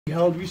You're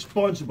held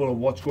responsible of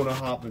what's going to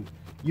happen.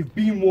 You've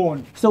been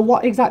warned. So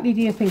what exactly do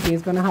you think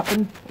is going to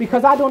happen?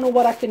 Because I don't know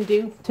what I can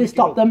do to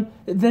stop them.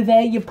 They're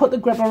there, you put the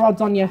gripper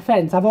rods on your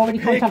fence. I've already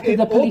contacted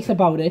the police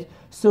about it.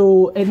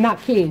 So in that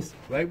case...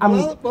 Right,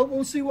 well,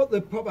 we'll see what the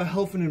proper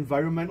health and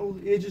environmental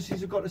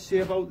agencies have got to say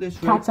about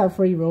this. Right? Cats have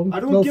free roam. I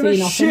don't give a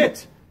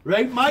shit.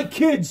 Right, my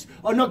kids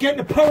are not getting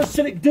a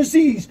parasitic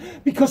disease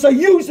because I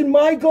use in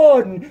my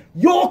garden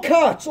your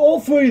cats, all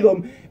three of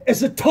them,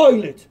 as a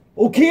toilet.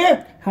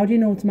 Okay? How do you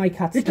know it's my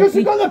cats? Because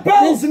they've got the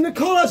bells and the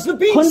collars. They're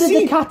being hundreds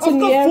seen. of cats in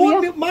the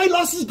area. My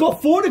lass has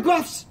got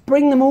photographs.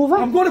 Bring them over.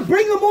 I'm going to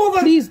bring them over.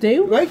 Please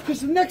do. Right,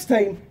 because the next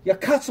time your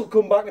cats will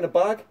come back in a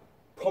bag.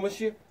 Promise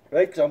you.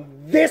 Right, because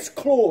I'm this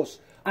close.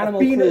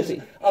 Animal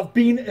cruelty. I've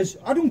been as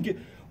I don't give.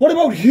 What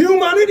about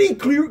humanity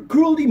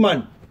cruelty,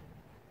 man?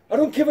 I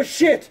don't give a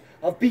shit.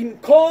 I've been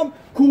calm,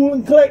 cool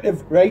and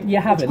collective, right? You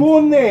haven't. It's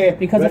going there.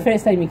 Because right? the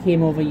first time you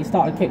came over, you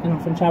started kicking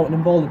off and shouting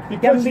and bawling.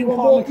 Because you haven't been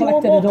calm and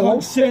collected at all. I'm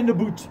concerned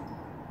about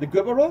the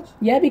gripper rods.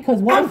 Yeah,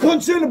 because what I'm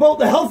concerned about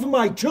the health of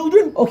my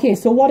children. Okay,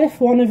 so what if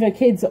one of your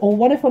kids, or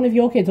what if one of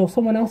your kids, or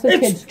someone else's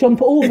kids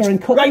jump over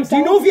and cut themselves? Do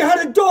you know if you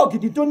had a dog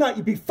and you'd done that,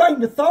 you'd be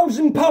fined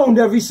 £1,000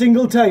 every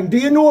single time? Do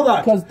you know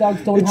that? Because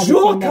dogs don't have the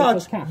same rights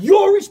as cats.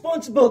 Your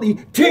responsibility.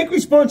 Take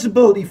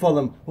responsibility for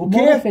them. Okay?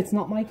 What if it's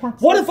not my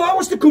cat? What if I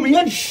was to come here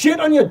and shit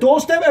on your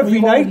doorstep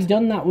every night? You've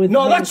done that with.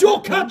 No, that's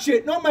your cat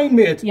shit, not mine,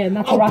 mate. Yeah, and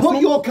that's I'll harassment.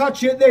 put your cat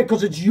shit there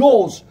because it's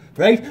yours.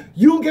 Right,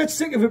 you'll get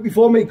sick of it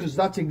before me because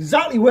that's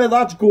exactly where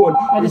that's going.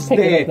 I just pick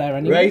it up there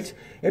anyway. Right,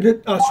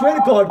 and I swear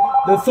to God,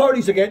 the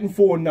authorities are getting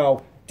phoned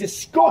now.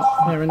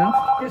 Disgusting. Fair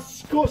enough.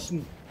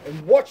 Disgusting.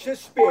 And watch this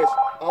space.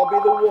 I'll be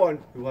the one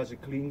who has a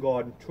clean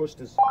garden. Trust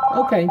us.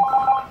 Okay.